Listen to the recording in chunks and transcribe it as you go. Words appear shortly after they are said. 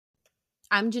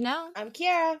I'm Janelle. I'm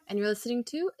Kiara. And you're listening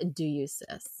to Do You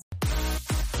Sis?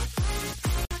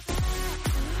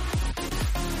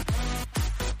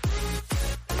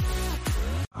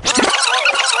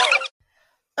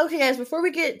 Okay, guys, before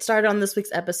we get started on this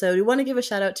week's episode, we want to give a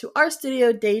shout out to our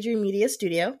studio, Daydream Media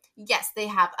Studio. Yes, they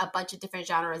have a bunch of different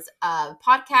genres of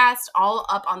podcasts all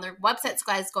up on their website. So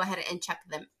guys, go ahead and check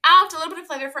them out. A little bit of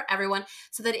flavor for everyone.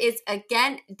 So that is,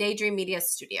 again, Daydream Media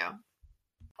Studio.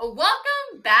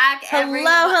 Welcome back,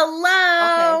 everyone.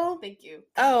 Hello. Okay, thank you.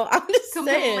 Oh, I'm just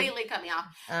saying. Completely cut me off.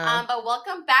 But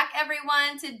welcome back,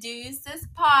 everyone, to Do You Sis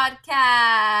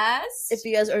podcast. If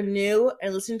you guys are new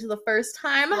and listening to the first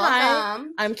time,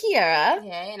 welcome. Hi, I'm Kiara.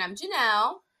 Okay, and I'm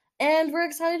Janelle. And we're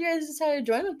excited you guys decided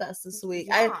to join with us this week.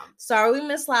 Yeah. Sorry we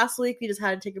missed last week. We just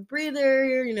had to take a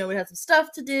breather. You know, we had some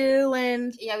stuff to do.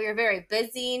 And yeah, we were very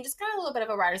busy and just got a little bit of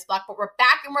a writer's block. But we're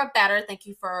back and we're better. Thank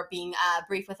you for being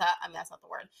brief with us. I mean, that's not the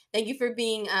word. Thank you for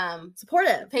being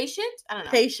supportive. Patient? I don't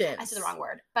know. Patient. I said the wrong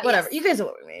word. But whatever. Yes. You guys know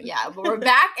what we mean. Yeah, but we're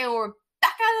back and we're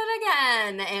back at it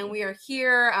again. And we are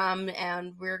here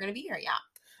and we're going to be here. Yeah.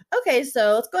 Okay,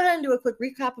 so let's go ahead and do a quick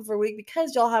recap of our week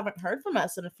because y'all haven't heard from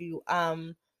us in a few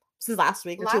since last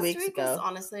week or 2 weeks ago. Last week was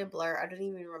honestly a blur. I don't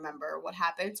even remember what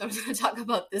happened, so I'm just going to talk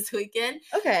about this weekend.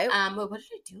 Okay. But what did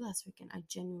I do last weekend? I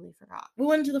genuinely forgot. We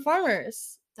went to the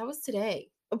farmers. That was today.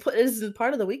 It isn't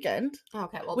part of the weekend.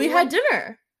 Okay, well, we had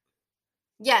dinner.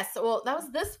 Yes, well, that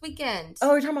was this weekend. Oh,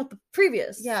 we're talking about the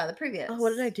previous. Yeah, the previous. Oh,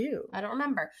 what did I do? I don't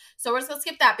remember. So we're just going to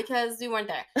skip that because we weren't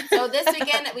there. So this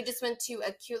weekend, we just went to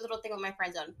a cute little thing with my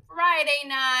friends on Friday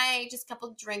night. Just a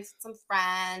couple drinks with some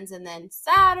friends. And then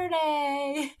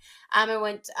Saturday, I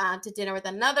went to dinner with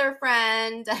another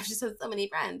friend. I've just had so many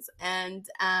friends. And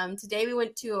today we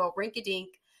went to a rinky-dink.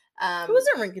 It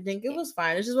wasn't rinky-dink. It was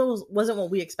fine. It just wasn't what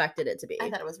we expected it to be.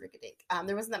 I thought it was rinky-dink.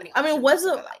 There wasn't that many options. I mean,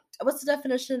 what's the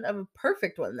definition of a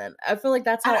perfect one then? I feel like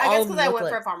that's how I guess because I went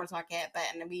for a farmer's market,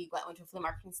 and we went to a flea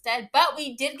market instead. But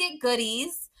we did get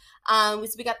goodies. So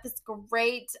we got this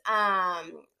great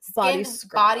body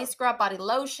scrub, body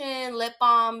lotion, lip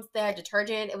balms. They had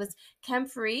detergent. It was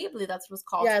chem-free. I believe that's what it's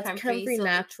called. Yeah, it's chem-free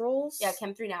naturals. Yeah,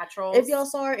 chem-free naturals. If y'all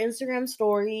saw our Instagram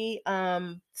story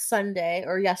Sunday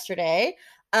or yesterday,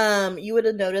 you would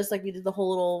have noticed like we did the whole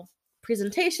little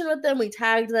presentation with them. We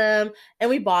tagged them and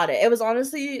we bought it. It was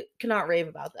honestly cannot rave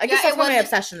about that. I guess that's my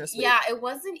obsession this week. Yeah, it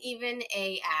wasn't even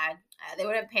a ad. They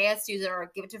wouldn't pay us to use it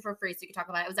or give it to for free so you could talk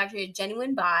about it. It was actually a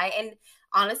genuine buy. And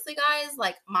honestly, guys,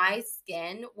 like my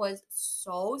skin was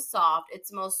so soft. It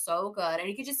smells so good. And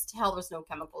you could just tell there's no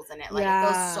chemicals in it. Like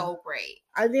it feels so great.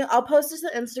 I think I'll post this to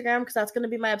Instagram because that's going to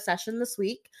be my obsession this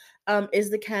week. Is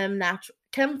the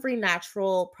chem-free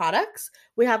natural products.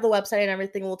 We have the website and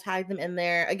everything. We'll tag them in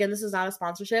there. Again, this is not a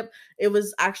sponsorship. It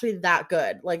was actually that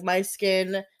good. Like my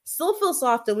skin still feels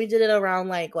soft, and we did it around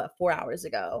 4 hours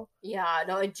ago. Yeah,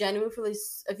 no, it genuinely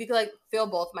feels. If you could feel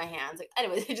both my hands,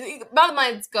 anyways, bottom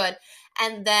line's good.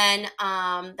 And then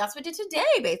that's what we did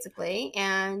today, basically.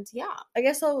 And yeah, I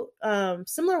guess so.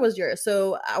 Similar was yours,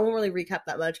 so I won't really recap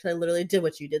that much because I literally did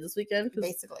what you did this weekend.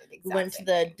 Basically, the exact we went to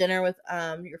the dinner with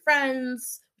your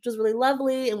friends, which was really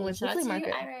lovely, and we went to the flea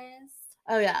market. Iris.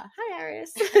 Oh yeah, hi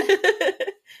Iris.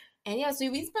 And yeah, so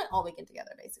we spent all weekend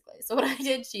together, basically. So what I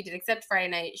did, she did. Except Friday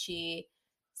night, she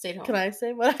stayed home. Can I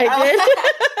say what I did?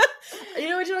 You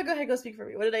know what? You want to go ahead and go speak for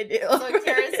me. What did I do? So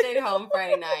Kiara stayed home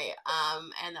Friday night,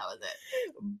 and that was it.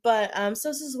 But so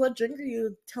this is what drink are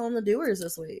you telling the doers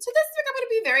this week? So this week I'm going to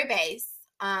be very base.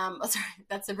 Sorry,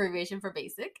 that's abbreviation for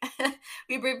basic.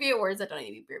 We abbreviate words that don't need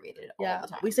to be abbreviated all the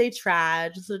time. We say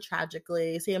trage instead of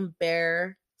tragically. Say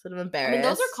embarrass instead of embarrassed. I mean,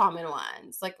 those are common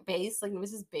ones. Like base,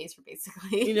 this is base for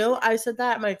basically. You know, I said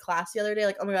that in my class the other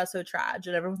day, oh my god, so trage.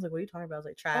 And everyone's like, what are you talking about? I was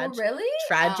like, trage. Oh, really?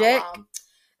 Tragic. Oh, wow.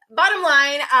 Bottom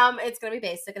line, it's going to be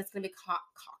basic. And it's going to be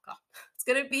It's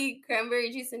going to be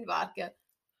cranberry juice and vodka.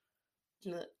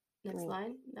 Next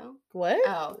line? No? What?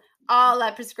 Oh. All I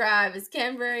prescribe is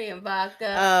cranberry and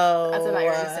vodka. Oh. That's what I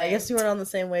was saying. I guess you weren't on the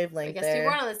same wavelength. I guess we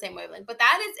weren't on the same wavelength. But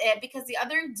that is it, because the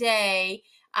other day,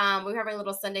 we were having a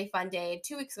little Sunday fun day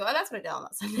 2 weeks ago. Oh, that's what I did on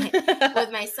that Sunday.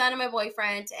 With my son and my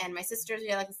boyfriend and my sisters. We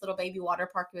had this little baby water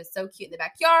park. It was so cute in the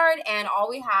backyard. And all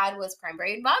we had was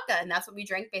cranberry and vodka. And that's what we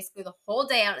drank basically the whole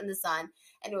day out in the sun.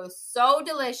 And it was so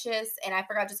delicious. And I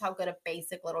forgot just how good a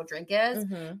basic little drink is.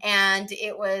 Mm-hmm. And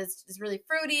it was just really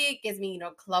fruity. It gives me,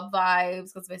 club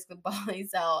vibes. Because basically Bali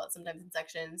sell sometimes in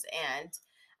sections.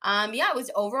 And it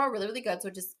was overall really, really good. So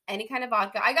just any kind of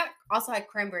vodka. I also had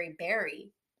cranberry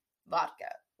berry vodka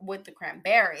with the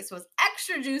cranberry. So it was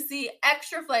extra juicy,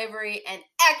 extra flavory, and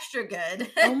extra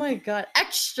good. Oh my god.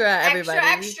 Extra, everybody.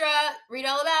 Extra. Read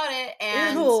all about it.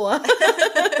 And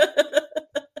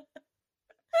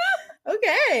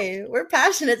Okay, we're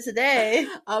passionate today.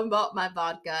 About my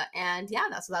vodka. And yeah,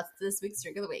 that's this week's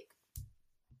drink of the week.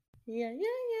 Yeah.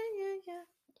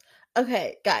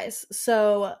 Okay, guys.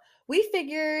 So we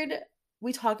figured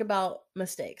we talk about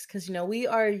mistakes because we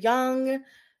are young,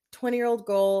 20-year-old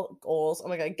goals. Oh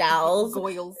my god, gals.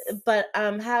 Goyles. But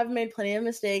have made plenty of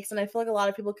mistakes, and I feel like a lot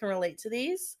of people can relate to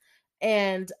these.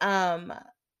 And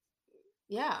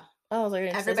yeah. Oh, I was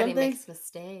like, everybody makes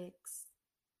mistakes.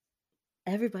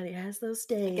 Everybody has those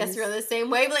days. I guess we're on the same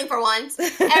wavelength for once.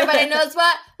 Everybody knows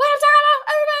what I'm talking about.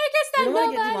 Everybody gets that. We don't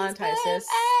want to get demonetized, sis.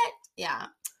 Yeah.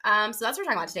 So that's what we're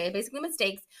talking about today. Basically,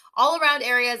 mistakes all around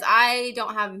areas. I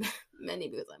don't have many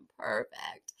because I'm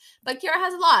perfect, but Kira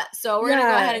has a lot. So we're gonna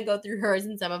go ahead and go through hers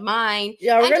and some of mine.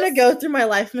 Yeah, we're gonna go through my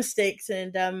life mistakes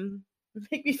and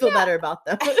make me feel better about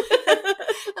them.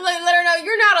 And let her know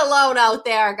you're not alone out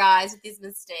there, guys, with these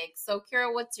mistakes. So,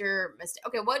 Kira, what's your mistake?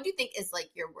 Okay, what do you think is like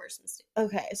your worst mistake?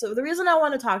 Okay, so the reason I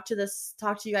want to talk to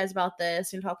you guys about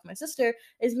this and talk to my sister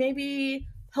is maybe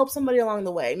help somebody along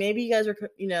the way. Maybe you guys are,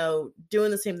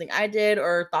 doing the same thing I did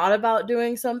or thought about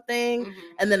doing something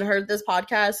and then heard this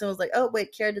podcast and was like, oh,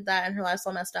 wait, Kira did that and her life's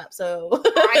all messed up. So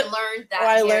I learned that.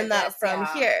 I learned that from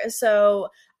here. So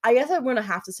I guess I'm going to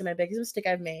have to say my biggest mistake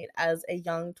I've made as a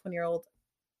young 20-year-old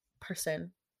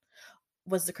person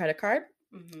was the credit card.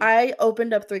 I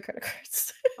opened up 3 credit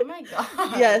cards. Oh my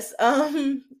god. Yes.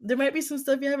 There might be some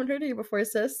stuff you haven't heard of here before,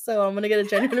 sis. So I'm gonna get a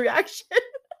genuine reaction.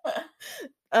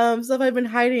 Stuff I've been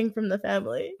hiding from the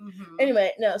family.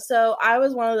 Anyway, no. So I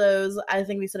was one of those. I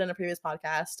think we said in a previous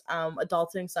podcast,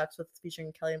 "Adulting Sucks" with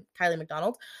featuring Kylie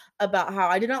McDonald, about how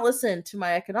I did not listen to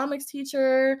my economics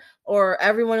teacher or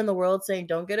everyone in the world saying,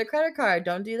 "Don't get a credit card.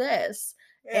 Don't do this."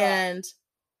 Yeah. And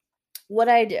what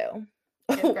I do.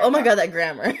 Oh my god, that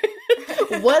grammar.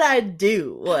 What I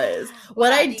did was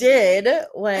what I do.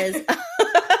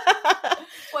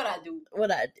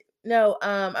 No,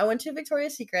 I went to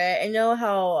Victoria's Secret. I know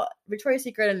how Victoria's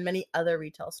Secret and many other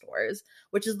retail stores,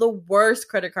 which is the worst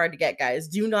credit card to get, guys.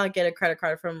 Do not get a credit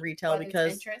card from retail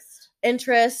because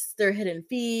interest, their hidden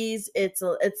fees. It's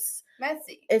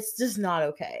messy. It's just not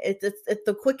okay. It's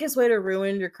the quickest way to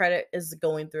ruin your credit is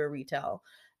going through a retail.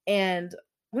 And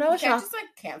when I was just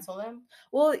cancel them.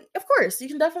 Well, of course, you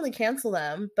can definitely cancel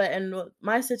them, but in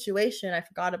my situation, I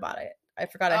forgot about it. I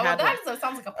forgot I had that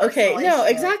sounds like a personal no,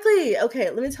 issue. Exactly. Okay,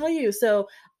 let me tell you. So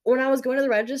when I was going to the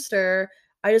register,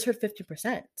 I just heard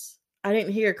 15%. I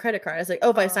didn't hear credit card. I was like,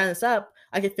 if I sign this up,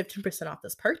 I get 15% off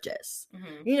this purchase.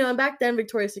 And back then,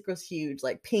 Victoria's Secret was huge.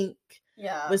 Like pink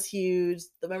was huge.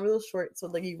 Remember those shorts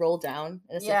with you roll down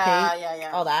and it's pink?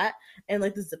 Yeah. All that. And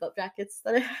the zip up jackets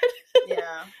that I had.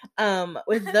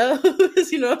 With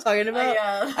those, you know what I'm talking about?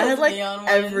 I had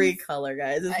every color,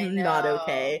 guys. It's not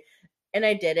okay. And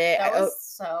I did it. That was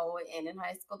so in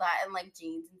high school. That and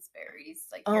jeans and Sperry's.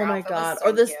 Oh my god! So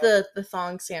or the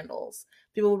thong sandals.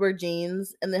 People would wear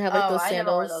jeans and they have those sandals. I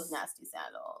never wore those nasty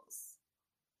sandals.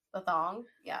 The thong,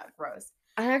 yeah, gross.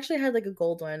 I actually had a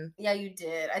gold one. Yeah, you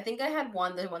did. I think I had the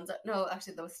ones that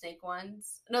those snake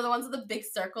ones. No, the ones with the big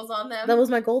circles on them. That was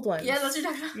my gold one. Yeah, those are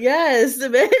talking about. Yes, the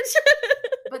bitch.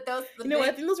 But those, I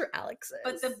think those were Alex's.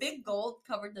 But the big gold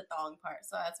covered the thong part,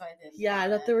 so that's why I didn't. Yeah, I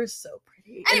thought they were so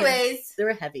pretty. Anyways, they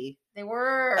were heavy. They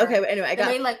were. Okay, but anyway, I got.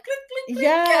 They made click, click, click.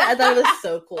 Yeah, I thought it was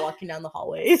so cool walking down the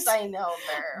hallways. I know,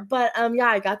 there. But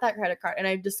I got that credit card and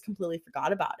I just completely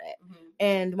forgot about it.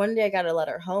 And one day I got a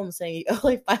letter home saying you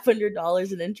owe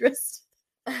 $500 in interest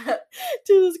to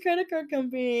this credit card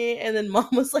company, and then mom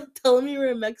was telling me you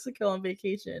were in Mexico on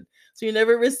vacation, so you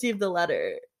never received the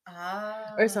letter.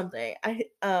 Or something.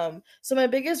 So my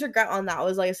biggest regret on that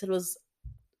was, like I said, was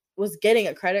getting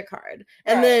a credit card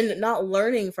and then not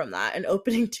learning from that and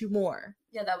opening 2 more.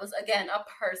 Yeah, that was again a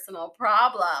personal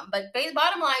problem. But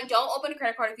bottom line, don't open a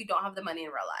credit card if you don't have the money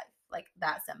in real life.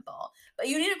 That simple. But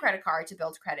you need a credit card to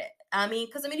build credit. You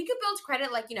can build credit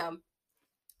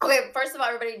Okay, first of all,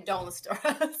 everybody don't listen to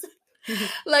us.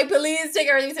 Please take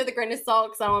everything with a grain of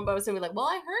salt, because I don't want both to be I heard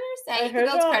her say you can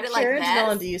build credit like this.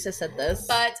 Karen Deuse has said this.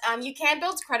 But you can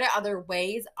build credit other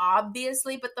ways,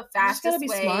 obviously, but the fastest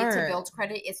way to build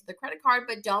credit is with a credit card,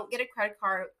 but don't get a credit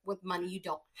card with money you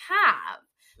don't have.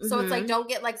 So it's don't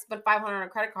get spend $500 on a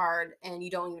credit card and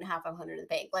you don't even have $500 in the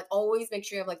bank. Always make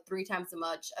sure you have 3 times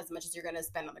as much as you're going to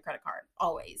spend on the credit card.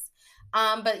 Always.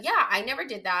 But yeah, I never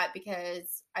did that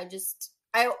because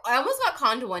I almost got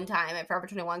conned one time at Forever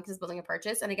 21 because I was building a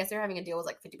purchase, and I guess they were having a deal was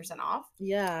 50% off.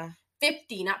 Yeah.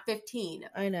 50, not 15.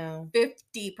 I know.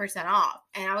 50% off.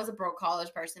 And I was a broke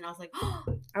college person. I was like, oh.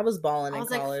 I was balling in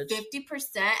college.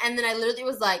 50%. And then I literally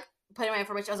was putting my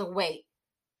information. I was like, wait.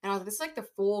 And I was like, this is like the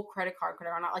full credit card,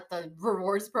 not like the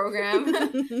rewards program.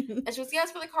 And she was,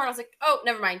 yes, for the card. I was like, oh,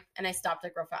 never mind. And I stopped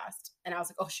like real fast. And I was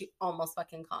like, oh, she almost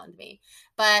fucking conned me.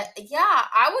 But yeah,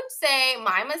 I would say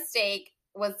my mistake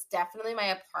was definitely my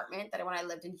apartment that when I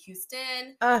lived in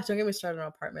Houston. Don't get me started on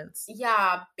apartments.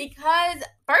 Yeah, because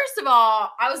first of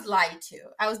all, I was lied to.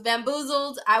 I was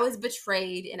bamboozled. I was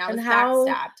betrayed, and I was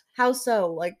backstabbed. How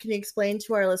so? Like, can you explain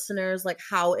to our listeners like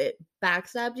how it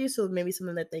backstabbed you? So maybe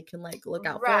something that they can like look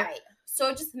out for. Right.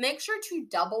 So just make sure to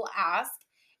double ask.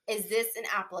 Is this an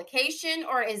application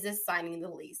or is this signing the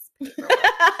lease paperwork?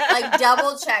 Like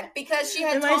double check, because she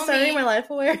had Am told I signing my life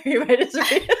away? You might just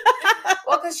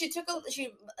well, because she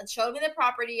showed me the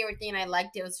property, everything, and I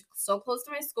liked it. It was so close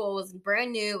to my school. It was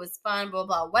brand new. It was fun, blah,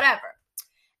 blah, whatever.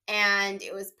 And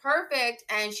it was perfect.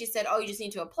 And she said, oh, you just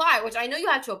need to apply, which I know you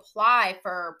have to apply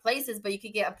for places, but you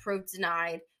could get approved,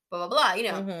 denied, blah, blah, blah, you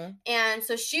know. Mm-hmm. And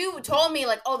so she told me,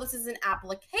 like, oh, this is an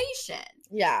application.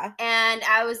 Yeah. And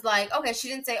I was like, okay, she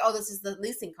didn't say, oh, this is the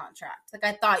leasing contract. Like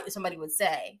I thought somebody would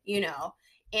say, you know.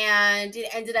 And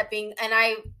it ended up being, and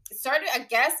I started, I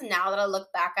guess now that I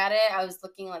look back at it, I was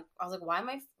like, why am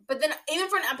I, but then even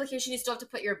for an application, you still have to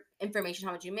put your information,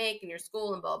 how much you make and your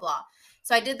school and blah, blah.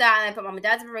 So I did that, and I put mom and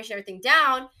dad's information, everything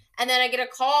down. And then I get a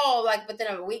call, like, but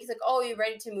then a week's like, oh, you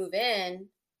ready to move in?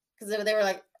 Because they were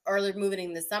like early moving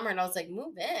in the summer. And I was like,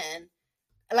 move in?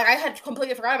 Like I had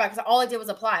completely forgot about it because all I did was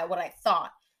apply what I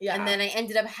thought. Yeah. And then I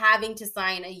ended up having to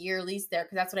sign a year lease there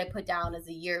because that's what I put down as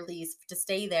a year lease to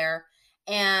stay there.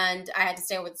 And I had to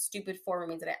stay with stupid 4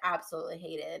 roommates that I absolutely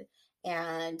hated.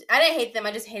 And I didn't hate them.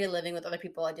 I just hated living with other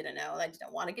people I didn't know. I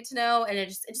didn't want to get to know. And it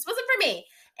just wasn't for me.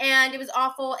 And it was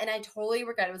awful. And I totally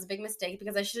regret it. It was a big mistake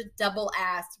because I should have double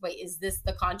asked, wait, is this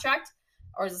the contract?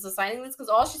 Or is this a signing list? Because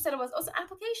all she said was, oh, it's an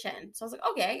application. So I was like,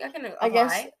 okay, I can apply.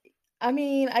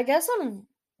 I guess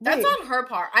that's on her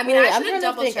part. I mean, I should have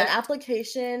double checked. An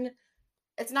application.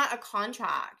 It's not a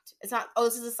contract. It's not, oh,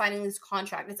 this is a signing lease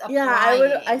contract. It's applying.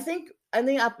 Yeah, I think,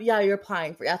 you're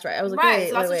applying for, that's right. I was like, right,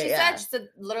 so that's what she said. She said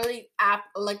literally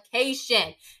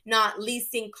application, not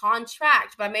leasing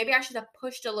contract. But maybe I should have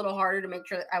pushed a little harder to make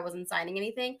sure that I wasn't signing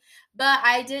anything. But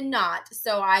I did not.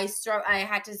 So I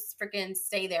had to freaking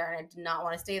stay there, and I did not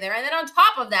want to stay there. And then on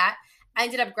top of that, I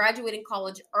ended up graduating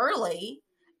college early.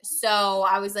 So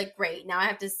I was like, great, now I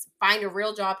have to find a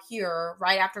real job here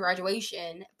right after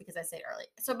graduation because I stayed early.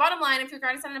 So bottom line, if you're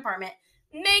going to sign an apartment,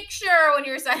 make sure when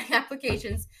you're signing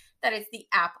applications that it's the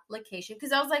application.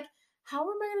 Because I was like, how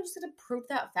am I going to just get approved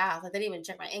that fast? Like, they didn't even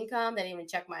check my income. They didn't even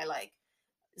check my, like,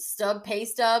 pay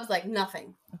stubs, like,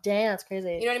 nothing. Damn, that's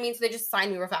crazy. You know what I mean? So they just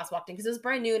signed me real fast, walked in because it was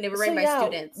brand new and they were read by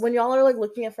students. When y'all are, like,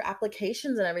 looking at for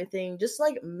applications and everything, just,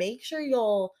 like, make sure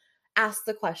you'll ask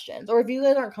the questions. Or if you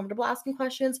guys aren't comfortable asking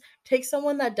questions, take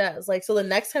someone that does. Like, so the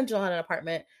next time Jill had an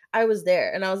apartment, I was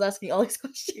there and I was asking all these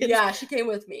questions. Yeah, she came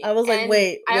with me. I was like,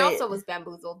 wait. I also was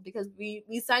bamboozled because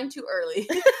we signed too early.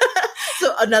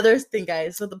 So another thing,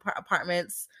 guys, with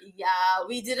apartments. Yeah,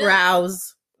 we didn't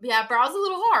browse. Yeah, browse a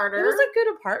little harder. It was a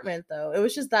good apartment though. It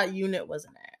was just that unit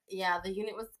wasn't it. Yeah, the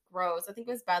unit was gross. I think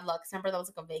it was bad luck. Remember, that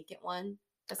was like a vacant one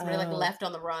that somebody like left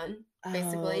on the run,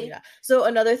 basically. Yeah. So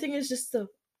another thing is just to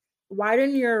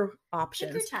widen your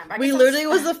options. Take your time. We literally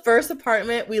was the first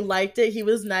apartment. We liked it. He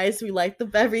was nice. We liked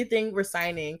everything. We're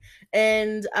signing,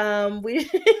 and we.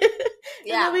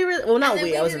 Yeah, and we were well. Not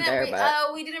we. I wasn't there,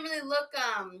 but we didn't really look.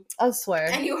 I swear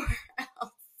anywhere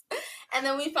else. And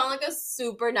then we found like a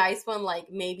super nice one, like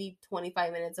maybe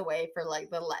 25 minutes away for like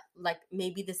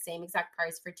maybe the same exact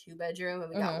price for 2-bedroom, and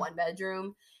we got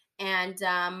 1-bedroom, and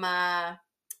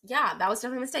yeah, that was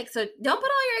definitely a mistake. So don't put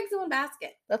all your eggs in one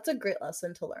basket. That's a great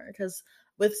lesson to learn because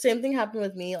same thing happened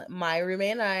with me. Like, my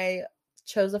roommate and I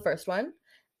chose the first one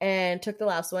and took the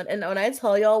last one. And when I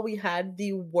tell y'all, we had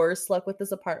the worst luck with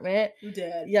this apartment. You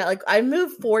did. Yeah, like I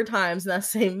moved 4 times in that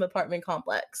same apartment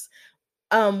complex.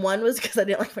 One was because I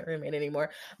didn't like my roommate anymore,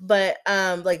 but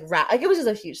like it was just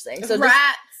a huge thing. So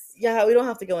rats. Yeah, we don't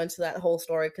have to go into that whole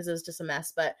story because it was just a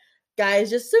mess, but. Guys,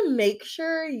 just to make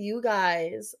sure you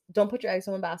guys don't put your eggs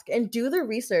in one basket and do the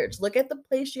research. Look at the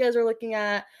place you guys are looking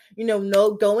at.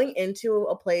 Going into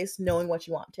a place knowing what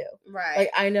you want to. Right.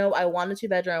 Like, I know I want a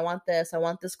 2-bedroom. I want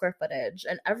this square footage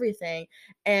and everything.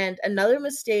 And another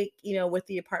mistake, with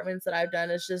the apartments that I've done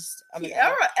is just every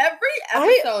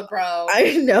episode, bro.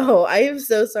 I know. I am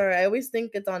so sorry. I always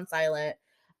think it's on silent.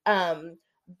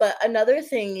 But another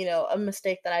thing, a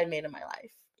mistake that I made in my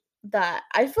life. That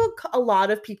I feel a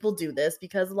lot of people do this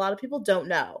because a lot of people don't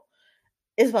know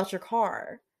is about your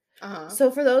car. So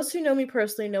for those who know me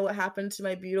personally, know what happened to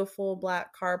my beautiful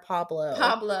black car,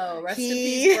 Pablo. Rest in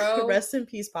peace, bro. Rest in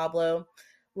peace, Pablo.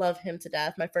 Love him to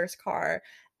death. My first car.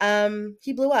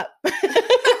 He blew up.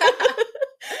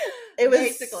 It was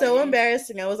Basically. so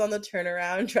embarrassing. I was on the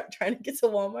turnaround trying to get to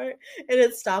Walmart, and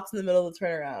it stops in the middle of the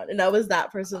turnaround. And I was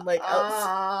that person, like,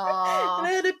 outside. And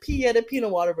I had to pee in a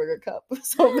Whataburger cup. It was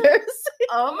so embarrassing.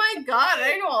 Oh my god, I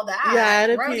didn't know all that. Yeah, I had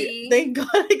to Brody. pee. Thank God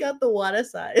I got the Wada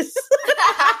size.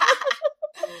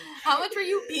 How much were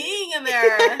you peeing in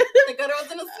there? Thank God it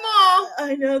wasn't a small.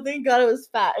 I know. Thank God it was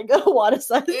fat. I got a Wada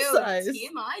size. Ew,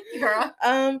 TMI, girl.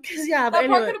 Cause yeah, That but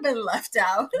part anyway, could have been left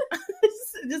out.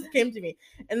 it just came to me,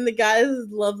 and the guy's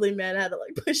lovely man had to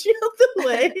like push me out the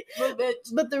way. Little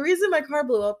bitch. But the reason my car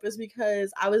blew up is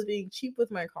because I was being cheap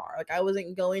with my car. Like I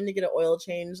wasn't going to get an oil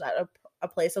change at a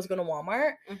place. I was going to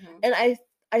Walmart, and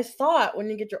I thought when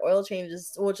you get your oil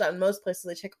changes, which at most places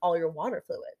they check all your water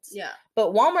fluids. Yeah.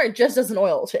 But Walmart just does an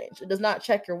oil change. It does not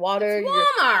check your water. It's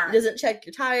Walmart. It doesn't check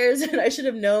your tires. And I should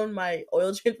have known my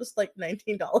oil change was like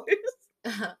 $19.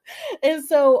 And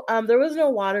so there was no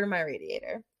water in my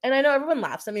radiator. And I know everyone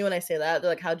laughs at me when I say that.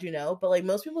 They're like, how'd you know? But like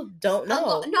most people don't know.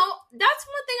 No, that's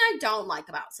one thing I don't like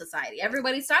about society.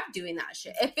 Everybody stop doing that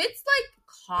shit. If it's like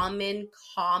common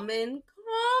knowledge,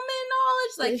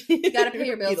 like you gotta pay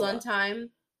your bills on time.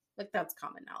 Like that's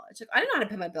common knowledge. Like I didn't know how to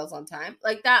pay my bills on time.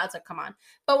 Like that, it's like come on.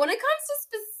 But when it comes to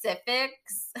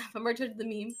specifics, if I'm returning to the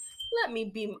meme, let me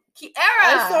be Kiara.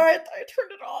 I'm sorry, I thought I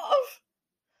turned it off.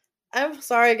 I'm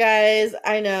sorry, guys.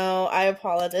 I know. I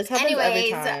apologize. It happens every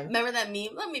time. Remember that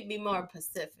meme? Let me be more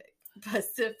Pacific.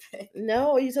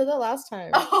 No, you said that last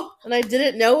time. Oh. And I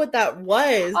didn't know what that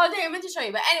was. Oh, dang, I meant to show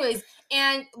you. But anyways,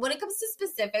 and when it comes to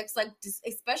specifics, like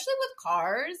especially with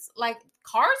cars, like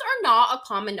cars are not a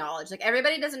common knowledge. Like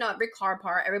everybody doesn't know every car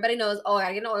part. Everybody knows, oh, I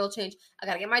gotta get an oil change. I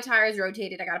gotta get my tires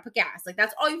rotated. I gotta put gas. Like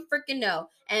that's all you freaking know.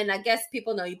 And I guess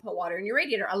people know you put water in your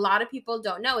radiator. A lot of people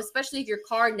don't know, especially if your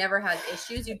car never has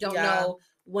issues. You don't know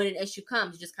when an issue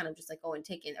comes. You just kind of just like go and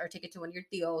take it to one of your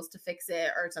Theos to fix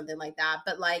it or something like that.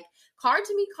 But like car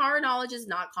knowledge is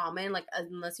not common. Like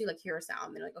unless you like hear a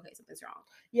sound, they're like, okay, something's wrong.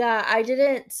 Yeah, I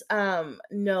didn't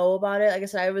know about it. Like I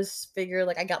said, I was figured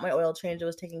like I got my oil change, it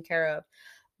was taken care of.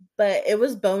 But it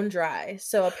was bone dry.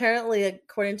 So apparently,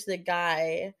 according to the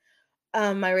guy,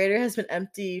 my radiator has been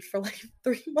empty for like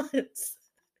 3 months.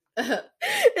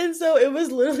 And so it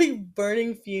was literally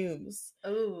burning fumes.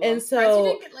 Oh, and so you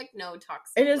didn't get like no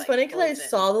toxic. And it's funny because I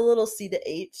saw the little C to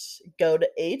H go to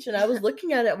H, and I was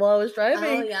looking at it while I was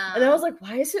driving, and I was like,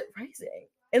 "Why is it rising?"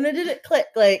 And then didn't click.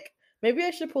 Like maybe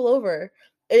I should pull over.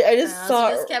 I just saw.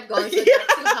 So it just kept going. So it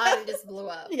got too hot and just blew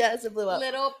up. Yes, it blew up.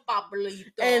 Little Pablito.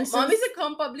 And Mommy said,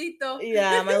 "Come, Pablito."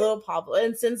 Yeah, my little Pablo.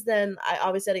 And since then, I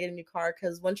obviously had to get a new car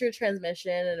because once your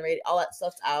transmission and all that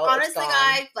stuff's out. Honestly,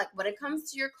 guys, like when it comes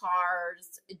to your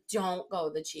cars, don't go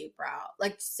the cheap route.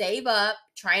 Like save up.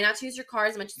 Try not to use your car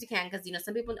as much as you can because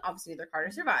some people obviously need their car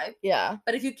to survive. Yeah.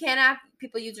 But if you can have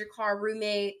people use your car,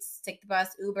 roommates, take the bus,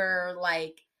 Uber,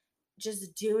 like.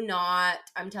 Just do not,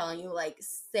 I'm telling you, like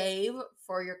save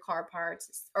for your car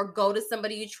parts or go to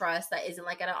somebody you trust that isn't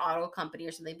like at an auto company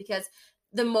or something, because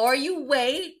the more you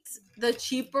wait, the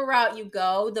cheaper route you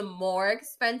go, the more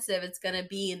expensive it's going to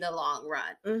be in the long run.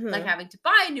 Mm-hmm. Like having to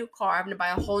buy a new car, having to buy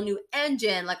a whole new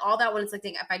engine, like all that when it's like,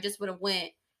 if I just would have went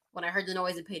when I heard the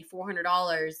noise and paid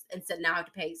 $400 instead now I have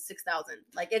to pay $6,000.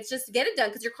 Like it's just get it done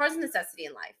because your car's a necessity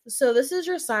in life. So this is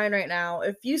your sign right now.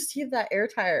 If you see that air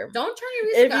tire, don't turn your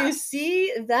music up. If you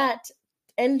see that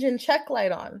engine check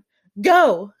light on,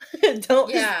 go. Don't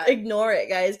just ignore it,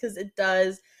 guys, because it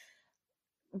does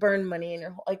burn money in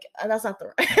your like. That's not the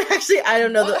right. Actually, I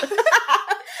don't know the.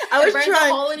 I was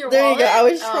trying. A hole in your there wallet? You go. I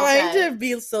was trying to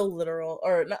be so literal,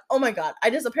 or not, oh my god!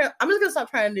 I'm just gonna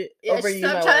stop trying to overuse my words.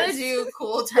 Stop trying to do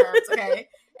cool terms, okay?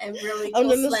 And really, cool I'm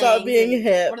gonna stop being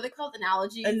hip. What are they called?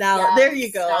 Analogies. There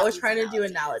you go. I was trying to do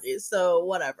analogies, so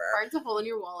whatever. Burns a hole in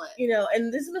your wallet.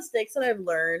 And these mistakes that I've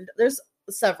learned. There's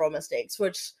several mistakes,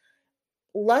 which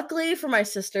luckily for my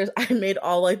sisters, I made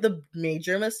all like the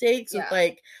major mistakes with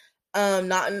like,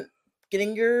 not.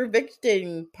 Getting your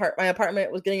evicting part. My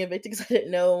apartment was getting evicted because I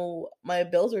didn't know my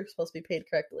bills were supposed to be paid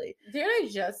correctly. Didn't I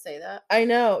just say that? I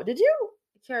know. Did you?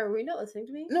 Kara, were you not listening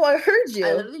to me? No, I heard you.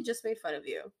 I literally just made fun of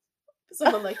you.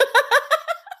 Someone like.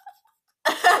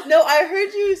 No, I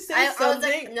heard you say something. I was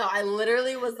like, no, I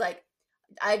literally was like,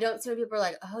 I don't. So people are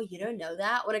like, oh, you don't know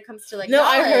that when it comes to like. No,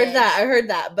 knowledge. I heard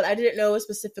that, but I didn't know it was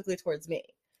specifically towards me.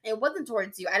 It wasn't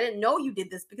towards you. I didn't know you did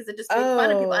this because it just made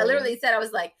fun of people. I literally said, I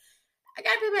was like. I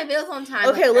gotta pay my bills on time.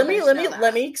 Okay, like,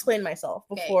 let me explain myself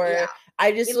before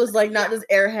I just was like not this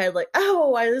airhead like,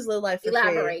 oh, I just live life for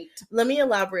free. Let me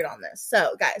elaborate on this.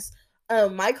 So, guys,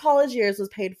 my college years was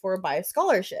paid for by a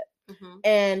scholarship.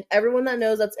 And everyone that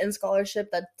knows that's in scholarship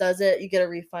that does it, you get a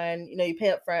refund. You know, you pay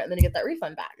up front and then you get that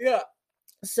refund back. Yeah.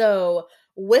 So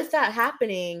with that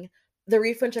happening, the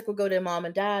refund check would go to mom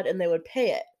and dad and they would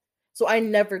pay it. So I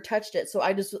never touched it. So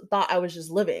I just thought I was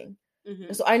just living.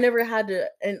 So I never had to,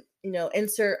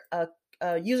 insert a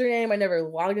username. I never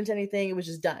logged into anything. It was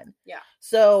just done. Yeah.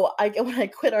 So when I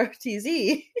quit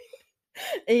RTZ,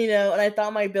 and I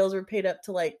thought my bills were paid up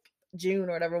to like June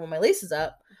or whatever when my lease is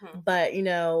up, but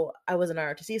I wasn't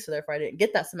RTC, so therefore I didn't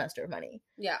get that semester of money.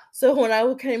 Yeah. So when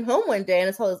I came home one day and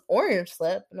I saw this orange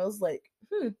slip, and I was like,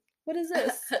 what is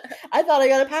this? I thought I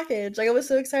got a package. Like, I was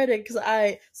so excited because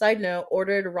I, side note,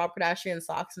 ordered Rob Kardashian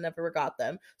socks and never got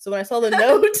them. So when I saw the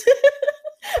note,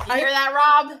 you hear that,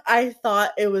 Rob? I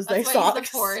thought it was That's like socks.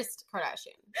 He's the poorest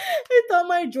Kardashian. I thought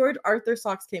my George Arthur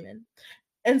socks came in.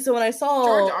 And so when I saw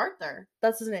George Arthur,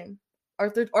 that's his name.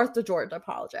 Arthur George. I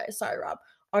apologize. Sorry, Rob.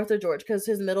 Arthur George, because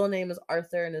his middle name is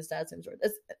Arthur and his dad's name is George.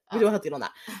 We don't have to get on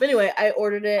that. But anyway, I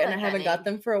ordered it and I haven't got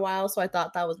them for a while, so I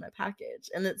thought that was my package.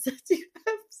 And it says you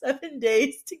have 7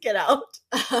 days to get out.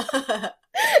 And I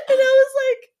was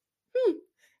like,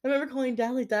 I remember calling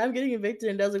Dad like, Dad, I'm getting evicted.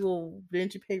 And Dad's like, well,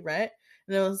 didn't you pay rent?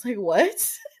 And I was like, what?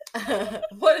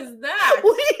 What is that?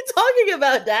 What are you talking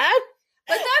about, Dad?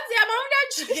 But that's, mom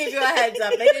and dad gave you a heads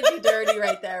up. They did you dirty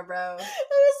right there, bro. I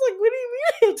was like, what do you mean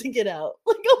I have to get out?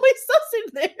 Like, all my stuff's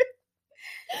in there.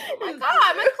 Oh my God,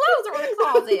 my clothes are in the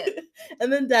closet.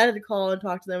 And then Dad had to call and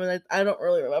talk to them, and I don't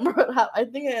really remember what happened. I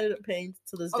think I ended up paying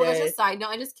to this day. Oh, just a side note,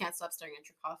 I just can't stop staring at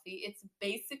your coffee. It's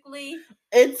basically...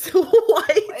 It's white.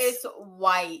 It's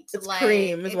white. It's like,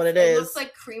 cream is what it is. It looks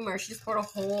like creamer. She just poured a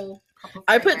whole cup of creamer.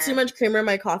 I put too much creamer in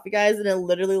my coffee, guys, and it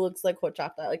literally looks like hot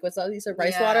chocolate. Like, what's that? You said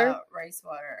rice water? Rice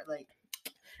water. Like...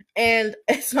 And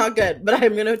it's not good, but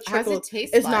I'm going to trickle. How does it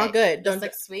taste It's like? not good. Don't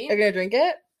like sweet? Are you going to drink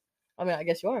it? I mean, I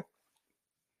guess you are.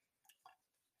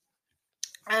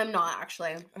 I'm not,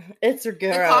 actually. It's gross.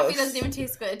 The coffee doesn't even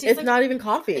taste good. It's not even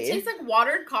coffee. It tastes like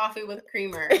watered coffee with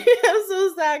creamer. I'm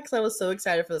so sad because I was so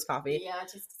excited for this coffee. Yeah, it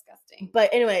tastes disgusting. But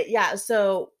anyway, yeah,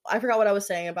 so I forgot what I was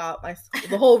saying about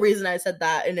the whole reason I said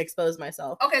that and exposed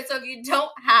myself. Okay, so if you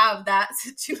don't have that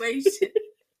situation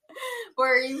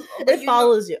where it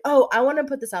follows you. Oh, I want to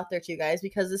put this out there to you guys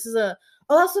because this is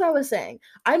that's what I was saying.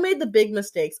 I made the big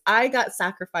mistakes. I got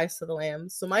sacrificed to the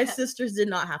lambs. So my sisters did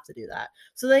not have to do that.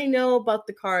 So they know about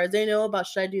the cards. They know about,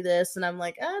 should I do this? And I'm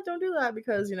like, don't do that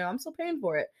because, I'm still paying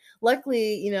for it.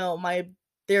 Luckily,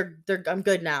 I'm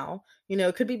good now.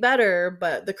 It could be better,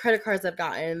 but the credit cards I've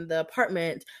gotten, the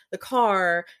apartment, the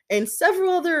car, and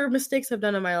several other mistakes I've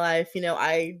done in my life,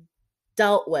 I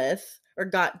dealt with. Or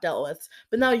got dealt with,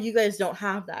 but now you guys don't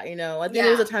have that. I think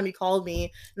there was a time you called me,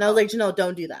 and I was like, Janelle,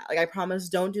 don't do that. Like, I promise,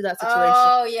 don't do that situation.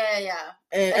 Oh yeah.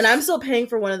 And I'm still paying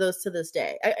for one of those to this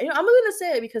day. I'm gonna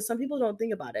say it because some people don't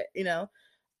think about it. No.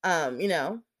 I mean,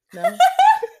 I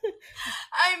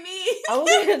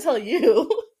wasn't gonna tell you.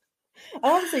 I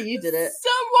don't say you did it. So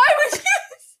why would you?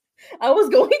 I was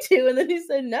going to, and then you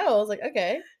said no. I was like,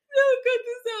 okay. No, cut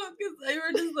this out because I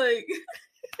were just like.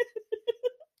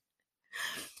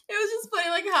 It was just funny,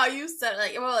 like, how you said it.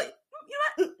 Like, well, like, you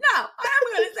know what? No,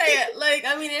 I'm going to say it. Like,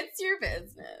 I mean, it's your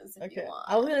business. If Okay. You want.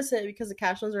 I was going to say it because the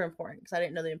cash loans are important because I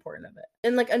didn't know the importance of it.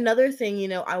 And, like, another thing,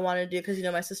 I want to do because,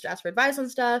 my sister asked for advice on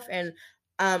stuff. And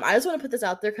I just want to put this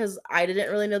out there because I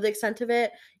didn't really know the extent of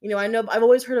it. I know I've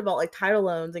always heard about, like, title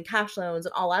loans and cash loans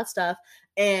and all that stuff.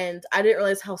 And I didn't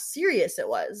realize how serious it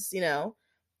was,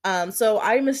 So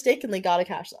I mistakenly got a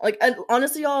cash loan. Like, and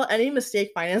honestly, y'all, any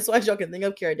mistake finance-wise y'all can think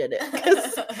of, Kira did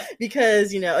it.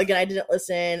 Because, again, I didn't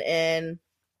listen, and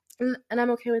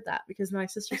I'm okay with that because my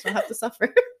sisters don't have to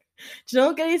suffer.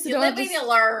 Janelle Gaisa don't have to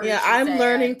learn. Yeah, I'm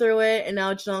learning through it, and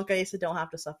now Janelle Gaisa don't have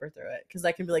to suffer through it because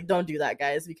I can be like, don't do that,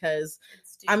 guys, because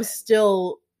I'm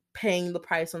still paying the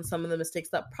price on some of the mistakes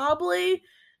that probably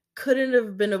couldn't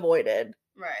have been avoided.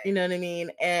 Right. You know what I mean?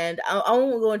 And I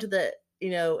won't go into the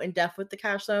in depth with the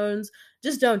cash loans.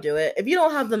 Just don't do it. If you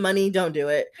don't have the money, don't do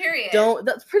it. Period.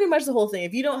 That's pretty much the whole thing.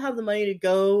 If you don't have the money to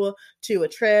go to a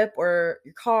trip or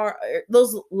your car,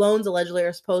 those loans allegedly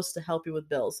are supposed to help you with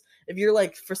bills. If you're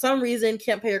like, for some reason,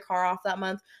 can't pay your car off that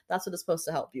month, that's what it's supposed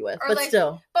to help you with. But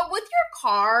still. But with your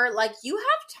car, like, you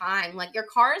have time. Like, your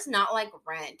car is not like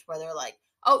rent where they're like,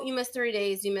 oh, you missed 3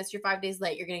 days, you missed your 5 days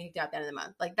late, you're getting kicked out at the end of the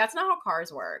month. Like, that's not how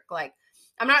cars work. Like,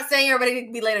 I'm not saying everybody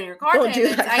can be late on your car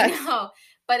payments. I know.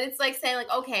 But it's like saying,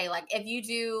 like, okay, like, if you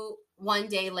do 1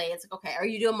 day late, it's like, okay, or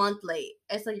you do a month late,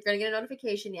 it's like you're going to get a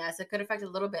notification. Yes, it could affect a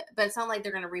little bit, but it's not like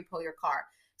they're going to repo your car.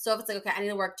 So if it's like, okay, I need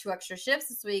to work 2 extra shifts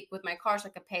this week with my car so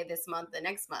I could pay this month and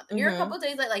next month. And you're a couple of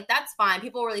days late, like, that's fine.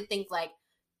 People really think, like,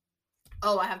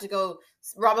 oh, I have to go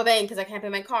rob a bank because I can't pay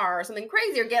my car or something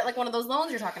crazy, or get like one of those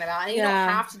loans you're talking about. And you don't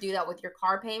have to do that with your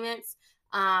car payments.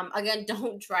 Again,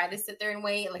 don't try to sit there and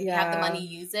wait. Like, you have the money,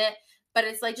 use it. But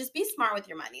it's like, just be smart with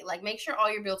your money. Like, make sure all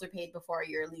your bills are paid before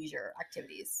your leisure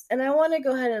activities. And I want to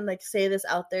go ahead and like say this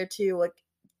out there too. Like,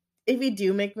 if you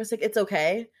do make a mistake, it's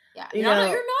okay. Yeah, you're not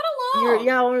alone.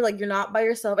 You're not by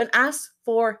yourself. And ask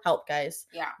for help, guys.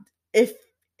 Yeah. If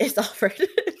it's offered,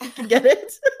 you can get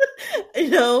it.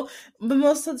 But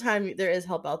most of the time there is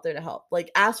help out there to help.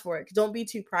 Like, ask for it. Don't be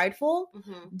too prideful.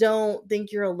 Mm-hmm. Don't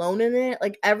think you're alone in it.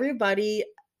 Like, everybody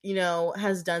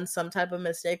has done some type of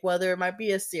mistake, whether it might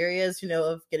be as serious,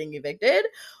 of getting evicted,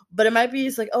 but it might be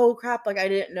just like, oh crap, like I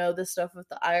didn't know this stuff with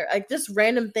the IRS, like just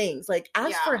random things. Like,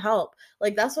 ask for help.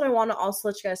 Like, that's what I want to also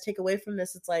let you guys take away from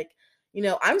this. It's like,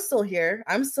 I'm still here.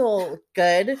 I'm still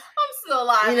good. I'm still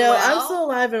alive. I'm still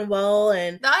alive and well,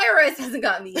 and the IRS hasn't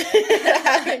got me yet.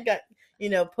 I haven't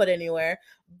got put anywhere.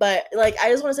 But like, I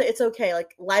just want to say it's okay.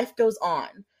 Like, life goes on,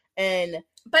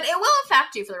 but it will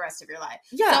affect you for the rest of your life.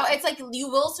 Yeah. So it's like, you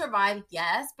will survive,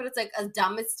 yes, but it's like a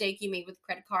dumb mistake you made with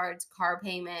credit cards, car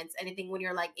payments, anything when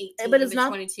you're like 18, but it's not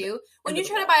 22. When you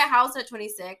try to buy a house at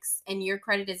 26 and your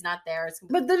credit is not there,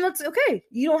 but then that's okay.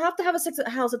 You don't have to have a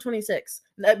house at 26.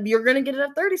 You're gonna get it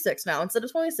at 36 now instead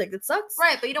of 26. It sucks,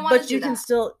 right? But you don't want to. But you can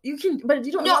still, but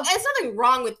you don't. No, it's nothing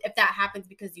wrong with if that happens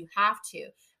because you have to.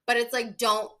 But it's like,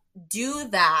 don't do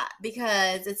that,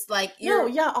 because it's like,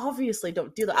 obviously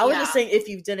don't do that. I was just saying, if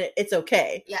you did it, it's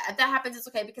okay. Yeah, if that happens, it's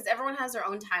okay, because everyone has their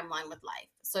own timeline with life.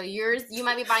 So you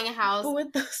might be buying a house. But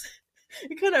with those,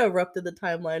 you kind of erupted the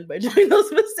timeline by doing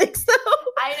those mistakes, though.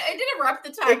 I did erupt the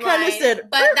timeline. It kind of said,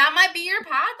 but that might be your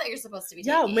path that you're supposed to be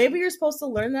taking. Yeah, maybe you're supposed to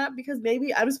learn that, because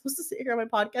maybe I'm supposed to sit here on my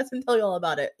podcast and tell you all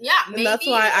about it. Yeah, maybe. And that's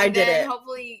why I did it.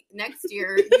 Hopefully next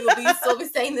year you will still be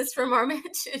saying this from our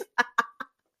mansion.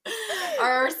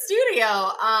 Our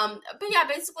studio. But yeah,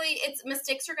 basically, it's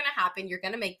mistakes are gonna happen. You're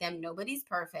gonna make them. Nobody's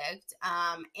perfect.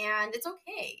 And it's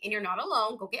okay. And you're not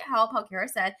alone. Go get help. How Kara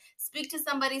said, speak to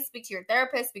somebody, speak to your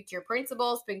therapist, speak to your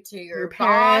principal, speak to your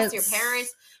boss, your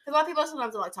parents. Because a lot of people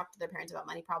sometimes don't like talk to their parents about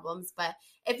money problems. But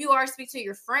if you are, speak to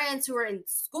your friends who are in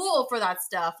school for that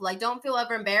stuff. Like, don't feel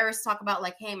ever embarrassed to talk about,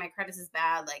 like, hey, my credit is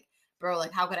bad. Like, bro,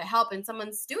 like, how could I help? And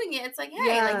someone's doing it. It's like,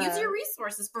 hey, like, use your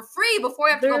resources for free before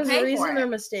you have to go pay for it. There's a reason they're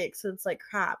mistakes. So it's like,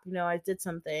 crap, I did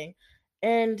something.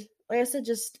 And like I said,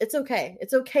 just, it's okay.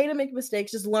 It's okay to make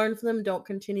mistakes. Just learn from them. Don't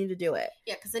continue to do it.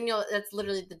 Yeah, because then that's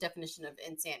literally the definition of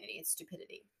insanity. It's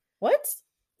stupidity. What?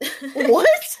 What?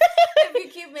 If you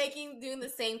keep doing the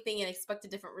same thing and expect a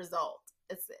different result.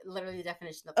 It's literally the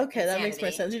definition of insanity. That makes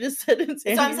more sense. You just said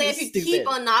insanity. So I'm saying, if you keep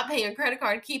on not paying your credit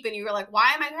card, and you were like,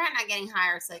 why am I not getting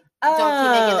higher? It's like, don't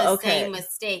keep making the same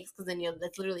mistakes, because then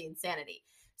that's literally insanity.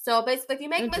 So basically, if you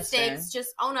make mistakes,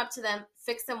 just own up to them,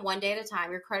 fix them one day at a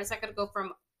time. Your credit's not going to go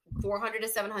from 400 to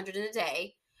 700 in a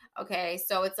day. Okay,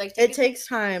 so it's like, it takes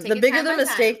time. The bigger the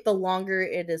mistake, the longer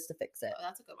it is to fix it. Oh,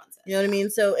 that's a good one. Sis. You know what I mean?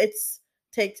 So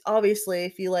takes, obviously,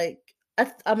 if you like,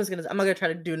 I'm not gonna try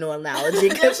to do no analogy,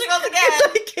 because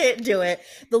I can't do it.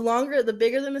 The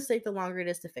bigger the mistake, the longer it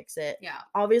is to fix it. Yeah.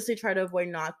 Obviously, try to avoid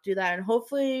not to do that, and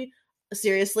hopefully,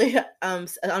 seriously, on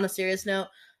a serious note,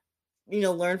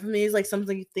 learn from these, like,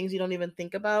 things you don't even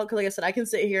think about. Because, like I said, I can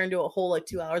sit here and do a whole, like,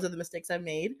 2 hours of the mistakes I've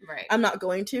made. Right. I'm not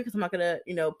going to, because I'm not gonna,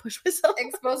 push myself.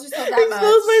 Expose yourself that much.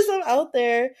 Myself out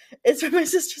there. It's for my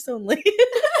sisters only.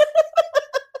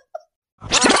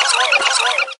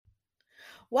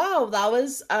 Wow, that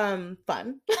was fun.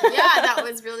 Yeah, that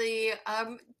was really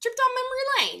trip down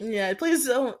memory lane. Yeah, please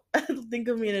don't think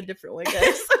of me in a different way,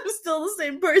 guys. I'm still the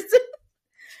same person.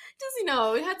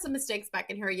 Just, we had some mistakes back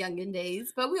in her youngin'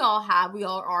 days, but we all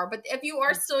are. But if you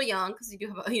are still young, because you do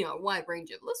have a wide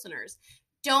range of listeners,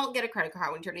 don't get a credit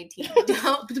card when you turn 18.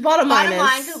 Don't. The bottom line,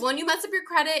 because when you mess up your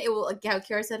credit, it will, like how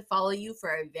Kara said, follow you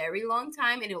for a very long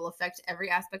time, and it will affect every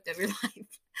aspect of your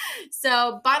life.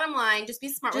 So, bottom line, just be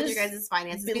smart with your guys'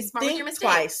 finances. Be smart with your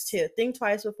mistakes. Think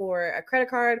twice before a credit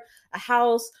card, a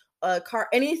house, a car,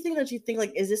 anything that you think,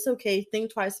 like, is this okay?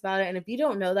 Think twice about it. And if you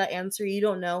don't know that answer,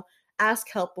 ask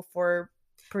help before.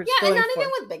 And not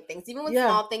even with big things, even with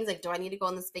small things, like, do I need to go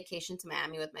on this vacation to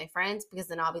Miami with my friends, because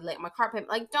then I'll be late on my car payment?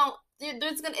 Like,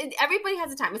 everybody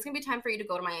has a time. It's gonna be time for you to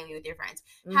go to Miami with your friends.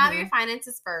 Mm-hmm. Have your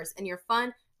finances first and your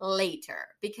fun later,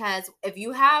 because if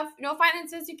you have no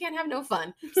finances, you can't have no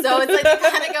fun. So it's like, you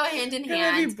kind of go hand in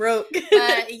hand. You're be broke.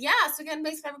 But yeah, so again,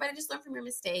 basically, everybody just learn from your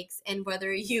mistakes, and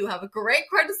whether you have a great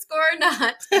credit score or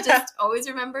not, just always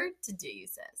remember to do you,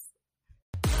 sis.